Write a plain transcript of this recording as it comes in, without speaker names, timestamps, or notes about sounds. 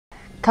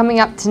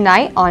Coming up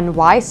tonight on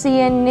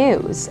YCN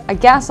News, a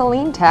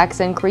gasoline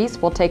tax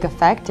increase will take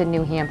effect in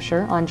New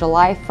Hampshire on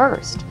July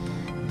 1st.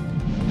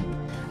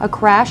 A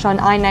crash on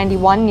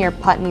I-91 near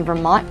Putney,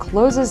 Vermont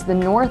closes the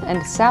north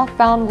and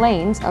southbound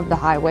lanes of the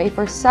highway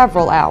for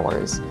several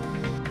hours.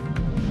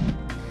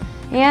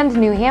 And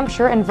New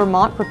Hampshire and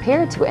Vermont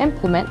prepare to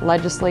implement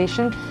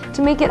legislation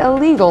to make it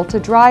illegal to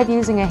drive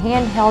using a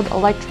handheld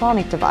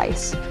electronic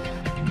device.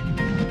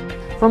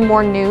 For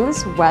more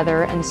news,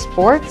 weather, and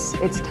sports,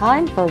 it's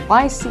time for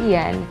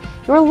YCN,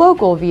 your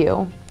local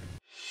view.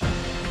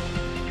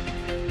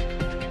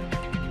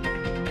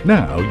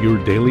 Now, your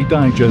daily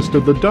digest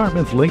of the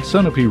Dartmouth-Lake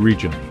Sunapee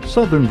region,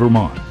 southern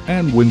Vermont,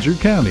 and Windsor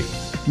County.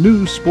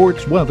 News,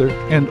 sports, weather,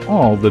 and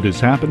all that is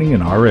happening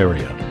in our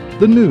area.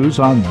 The news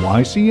on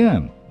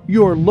YCN,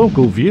 your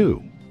local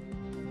view.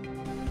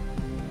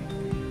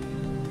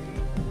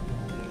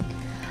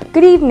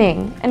 Good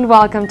evening, and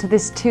welcome to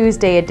this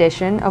Tuesday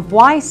edition of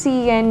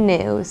YCN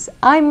News.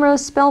 I'm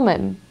Rose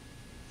Spillman.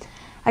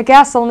 A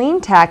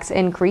gasoline tax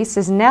increase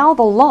is now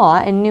the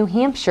law in New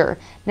Hampshire,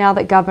 now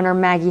that Governor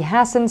Maggie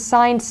Hassan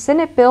signed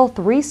Senate Bill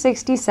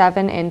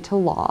 367 into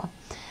law.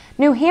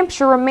 New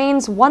Hampshire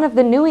remains one of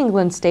the New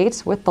England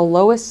states with the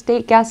lowest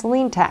state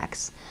gasoline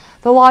tax.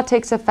 The law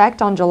takes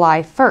effect on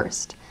July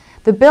 1st.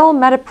 The bill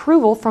met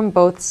approval from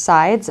both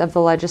sides of the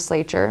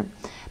legislature.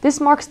 This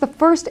marks the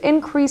first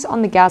increase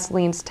on the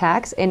gasoline's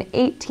tax in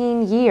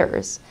 18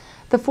 years.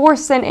 The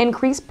 4-cent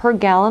increase per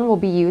gallon will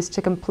be used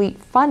to complete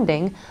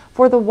funding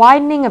for the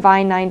widening of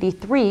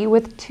I-93,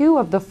 with 2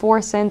 of the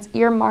 4 cents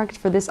earmarked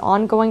for this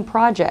ongoing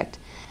project.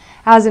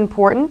 As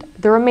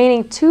important, the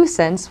remaining 2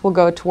 cents will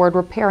go toward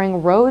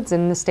repairing roads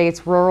in the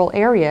state's rural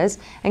areas,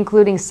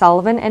 including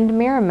Sullivan and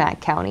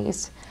Merrimack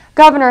counties.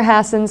 Governor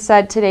Hassan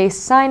said today's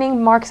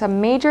signing marks a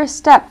major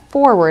step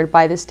forward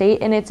by the state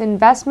in its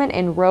investment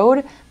in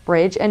road,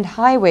 bridge, and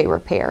highway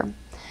repair.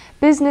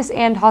 Business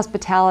and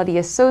hospitality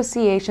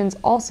associations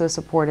also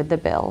supported the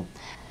bill.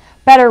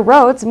 Better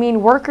roads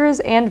mean workers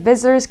and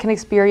visitors can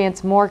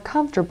experience more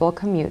comfortable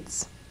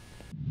commutes.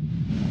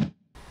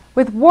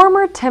 With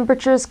warmer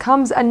temperatures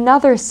comes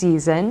another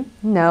season.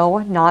 No,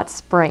 not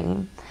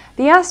spring.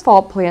 The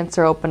asphalt plants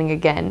are opening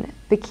again,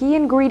 the key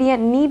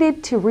ingredient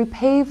needed to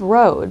repave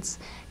roads.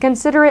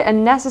 Consider it a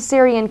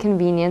necessary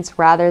inconvenience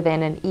rather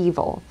than an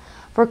evil.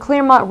 For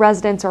Claremont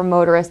residents or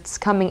motorists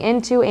coming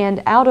into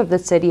and out of the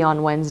city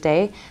on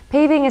Wednesday,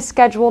 paving is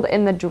scheduled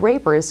in the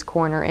Drapers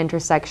Corner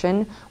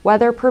intersection,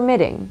 weather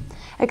permitting.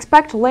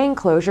 Expect lane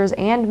closures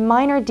and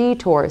minor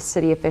detours,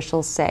 city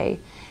officials say.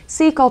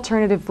 Seek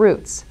alternative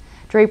routes.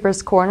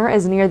 Drapers Corner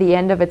is near the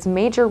end of its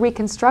major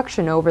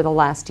reconstruction over the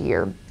last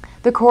year.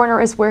 The corner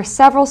is where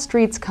several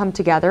streets come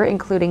together,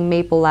 including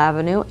Maple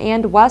Avenue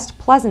and West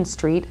Pleasant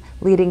Street,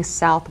 leading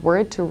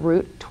southward to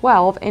Route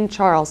 12 in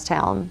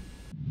Charlestown.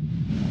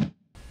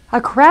 A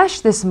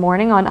crash this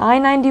morning on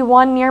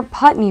I-91 near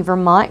Putney,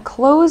 Vermont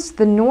closed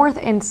the north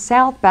and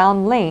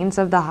southbound lanes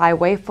of the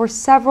highway for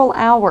several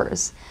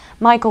hours.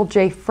 Michael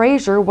J.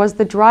 Frazier was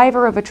the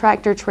driver of a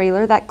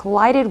tractor-trailer that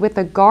collided with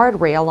a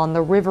guardrail on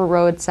the River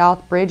Road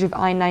South Bridge of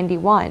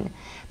I-91.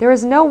 There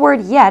is no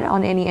word yet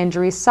on any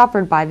injuries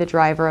suffered by the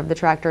driver of the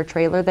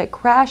tractor-trailer that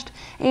crashed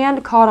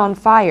and caught on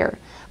fire,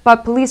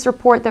 but police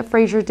report that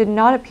Frazier did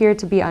not appear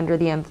to be under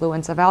the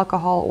influence of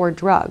alcohol or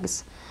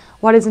drugs.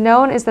 What is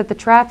known is that the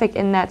traffic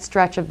in that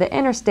stretch of the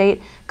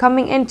interstate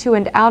coming into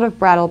and out of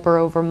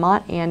Brattleboro,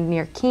 Vermont and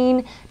near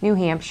Keene, New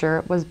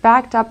Hampshire was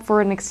backed up for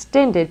an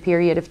extended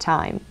period of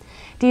time.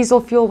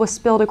 Diesel fuel was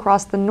spilled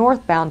across the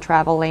northbound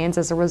travel lanes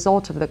as a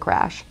result of the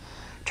crash.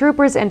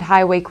 Troopers and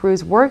highway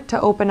crews worked to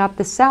open up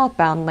the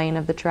southbound lane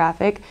of the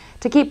traffic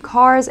to keep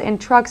cars and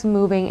trucks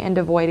moving and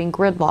avoiding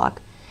gridlock.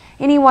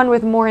 Anyone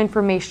with more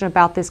information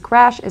about this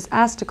crash is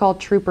asked to call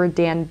Trooper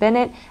Dan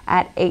Bennett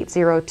at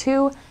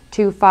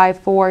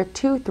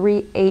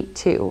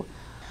 802-254-2382.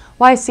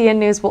 YCN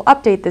News will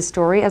update this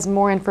story as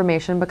more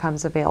information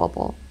becomes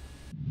available.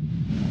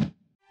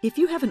 If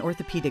you have an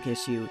orthopedic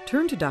issue,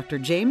 turn to Dr.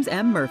 James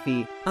M.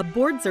 Murphy, a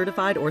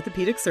board-certified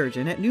orthopedic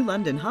surgeon at New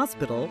London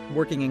Hospital.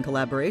 Working in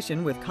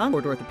collaboration with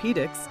Concord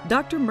Orthopedics,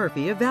 Dr.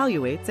 Murphy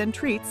evaluates and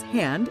treats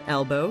hand,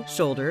 elbow,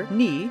 shoulder,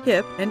 knee,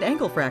 hip, and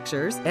ankle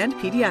fractures and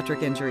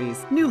pediatric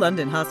injuries. New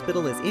London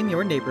Hospital is in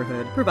your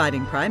neighborhood,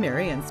 providing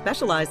primary and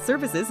specialized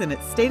services in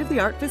its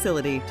state-of-the-art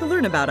facility. To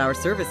learn about our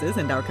services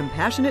and our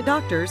compassionate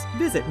doctors,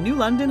 visit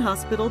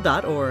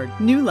newlondonhospital.org.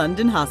 New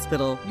London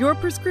Hospital, your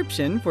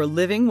prescription for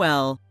living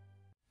well.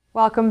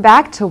 Welcome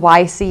back to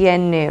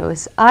YCN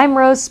News. I'm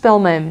Rose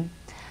Spillman.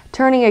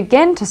 Turning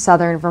again to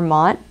southern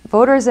Vermont,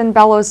 voters in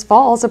Bellows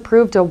Falls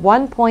approved a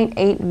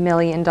 $1.8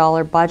 million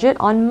budget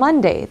on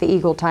Monday, the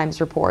Eagle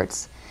Times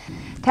reports.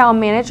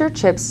 Town manager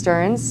Chip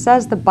Stearns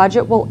says the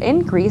budget will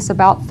increase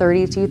about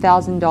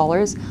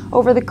 $32,000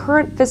 over the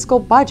current fiscal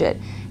budget,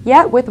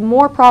 yet with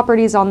more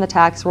properties on the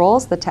tax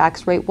rolls, the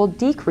tax rate will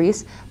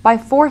decrease by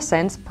 4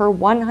 cents per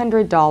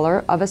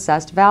 $100 of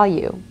assessed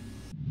value.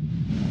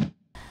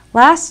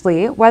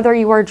 Lastly, whether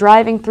you are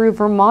driving through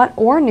Vermont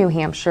or New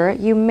Hampshire,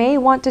 you may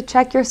want to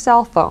check your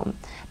cell phone.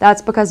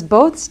 That's because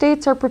both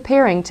states are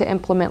preparing to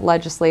implement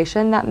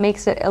legislation that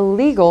makes it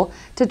illegal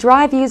to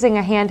drive using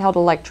a handheld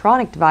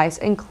electronic device,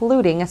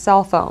 including a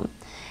cell phone.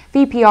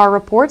 VPR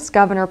reports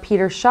Governor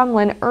Peter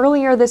Shumlin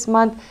earlier this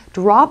month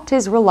dropped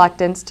his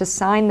reluctance to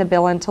sign the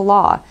bill into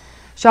law.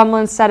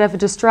 Shumlin said of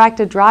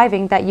distracted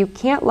driving that you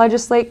can't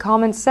legislate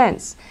common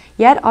sense.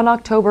 Yet on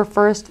October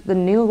 1st, the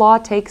new law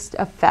takes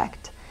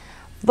effect.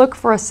 Look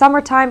for a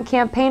summertime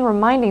campaign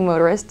reminding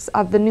motorists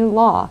of the new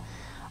law.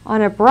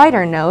 On a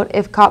brighter note,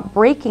 if caught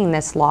breaking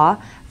this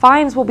law,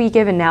 fines will be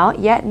given out,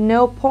 yet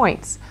no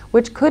points,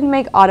 which could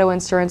make auto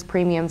insurance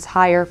premiums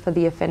higher for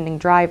the offending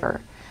driver.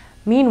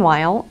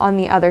 Meanwhile, on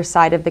the other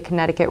side of the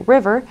Connecticut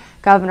River,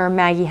 Governor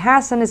Maggie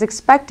Hassan is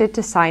expected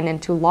to sign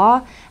into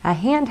law a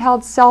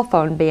handheld cell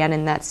phone ban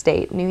in that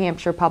state, New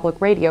Hampshire Public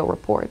Radio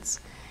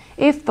reports.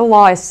 If the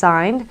law is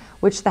signed,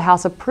 which the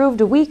House approved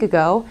a week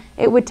ago,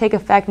 it would take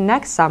effect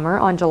next summer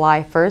on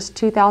July 1,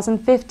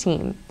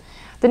 2015.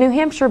 The New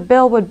Hampshire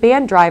bill would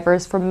ban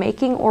drivers from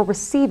making or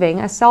receiving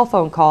a cell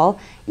phone call,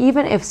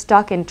 even if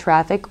stuck in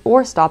traffic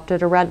or stopped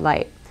at a red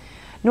light.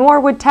 Nor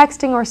would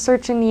texting or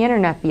searching the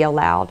internet be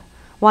allowed.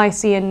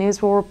 YCN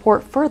News will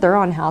report further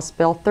on House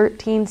Bill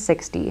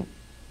 1360.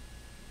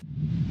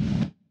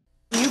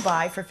 You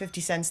buy for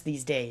 50 cents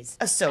these days?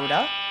 A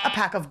soda? A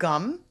pack of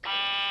gum?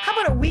 How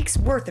about a week's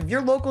worth of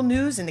your local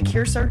news in the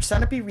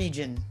Kearsarge-Sunapee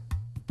region?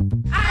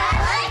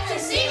 I like to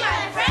see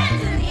my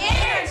friends in the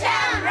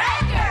Intertown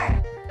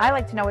Record. I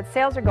like to know what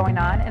sales are going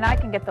on, and I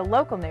can get the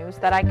local news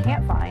that I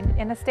can't find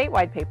in a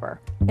statewide paper.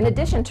 In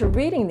addition to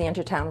reading the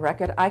Intertown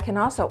Record, I can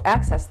also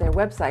access their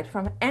website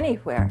from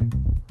anywhere.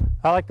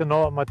 I like to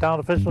know what my town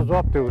officials are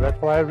up to.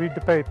 That's why I read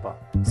the paper.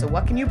 So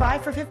what can you buy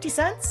for 50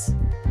 cents?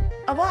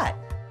 A what?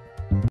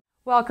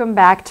 Welcome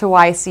back to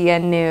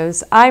YCN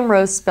News. I'm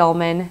Rose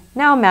Spillman.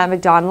 Now Matt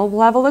McDonald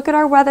will have a look at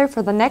our weather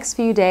for the next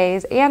few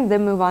days and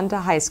then move on to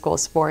high school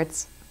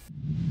sports.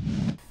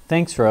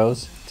 Thanks,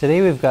 Rose.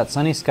 Today we've got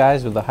sunny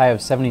skies with a high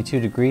of 72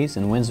 degrees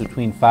and winds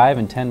between 5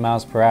 and 10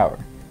 miles per hour.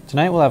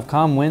 Tonight we'll have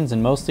calm winds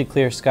and mostly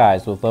clear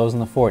skies with lows in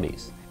the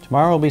 40s.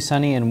 Tomorrow will be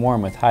sunny and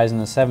warm with highs in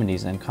the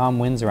 70s and calm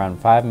winds around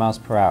 5 miles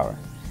per hour.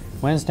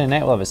 Wednesday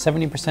night we'll have a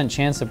 70%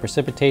 chance of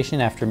precipitation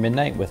after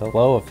midnight with a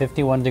low of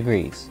 51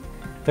 degrees.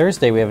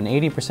 Thursday we have an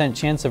 80%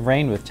 chance of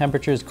rain with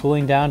temperatures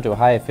cooling down to a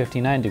high of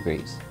 59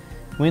 degrees.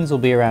 Winds will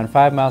be around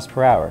 5 miles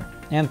per hour.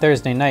 And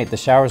Thursday night the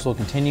showers will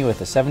continue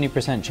with a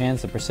 70%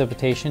 chance of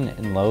precipitation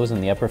and lows in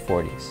the upper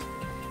 40s.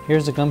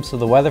 Here's a glimpse of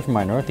the weather from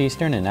our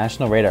northeastern and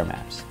national radar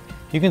maps.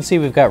 You can see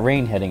we've got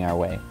rain heading our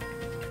way.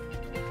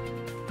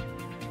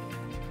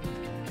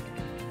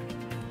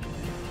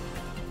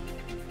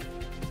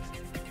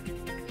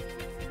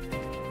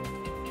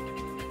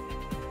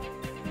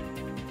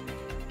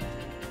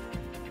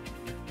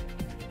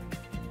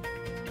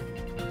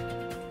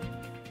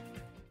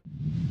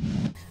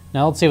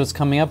 Now let's see what's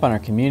coming up on our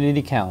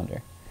community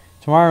calendar.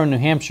 Tomorrow in New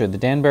Hampshire, the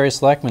Danbury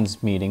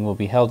Selectmen's meeting will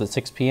be held at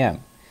 6 p.m.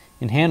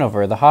 In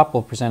Hanover, the Hop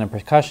will present a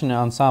percussion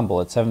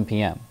ensemble at 7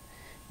 p.m.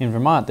 In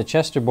Vermont, the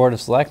Chester Board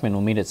of Selectmen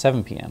will meet at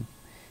 7 p.m.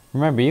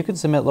 Remember, you can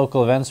submit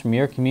local events from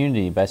your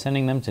community by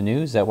sending them to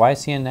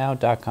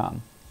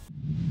news@ycnnow.com.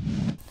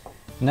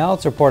 Now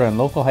let's report on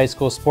local high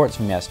school sports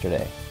from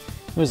yesterday.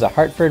 It was a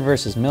Hartford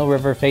versus Mill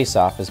River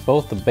face-off as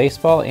both the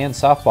baseball and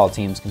softball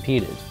teams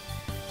competed.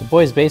 The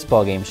boys'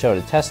 baseball game showed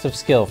a test of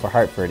skill for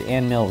Hartford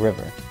and Mill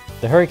River.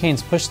 The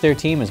Hurricanes pushed their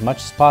team as much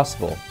as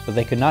possible, but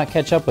they could not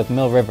catch up with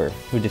Mill River,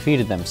 who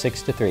defeated them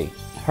 6-3.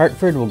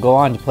 Hartford will go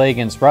on to play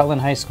against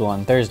Rutland High School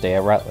on Thursday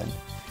at Rutland.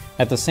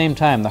 At the same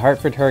time, the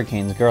Hartford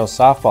Hurricanes girls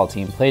softball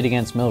team played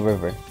against Mill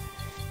River.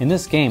 In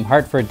this game,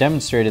 Hartford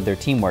demonstrated their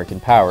teamwork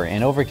and power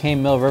and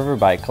overcame Mill River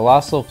by a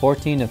colossal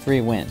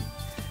 14-3 win.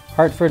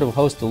 Hartford will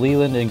host the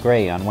Leland and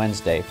Gray on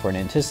Wednesday for an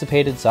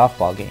anticipated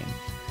softball game.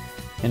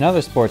 In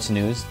other sports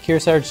news,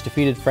 Kearsarge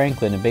defeated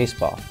Franklin in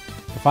baseball.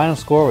 The final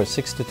score was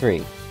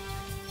 6-3.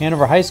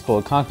 Hanover High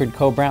School conquered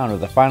Co-Brown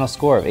with a final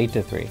score of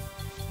 8-3.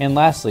 And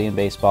lastly, in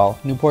baseball,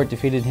 Newport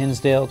defeated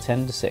Hinsdale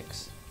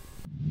 10-6.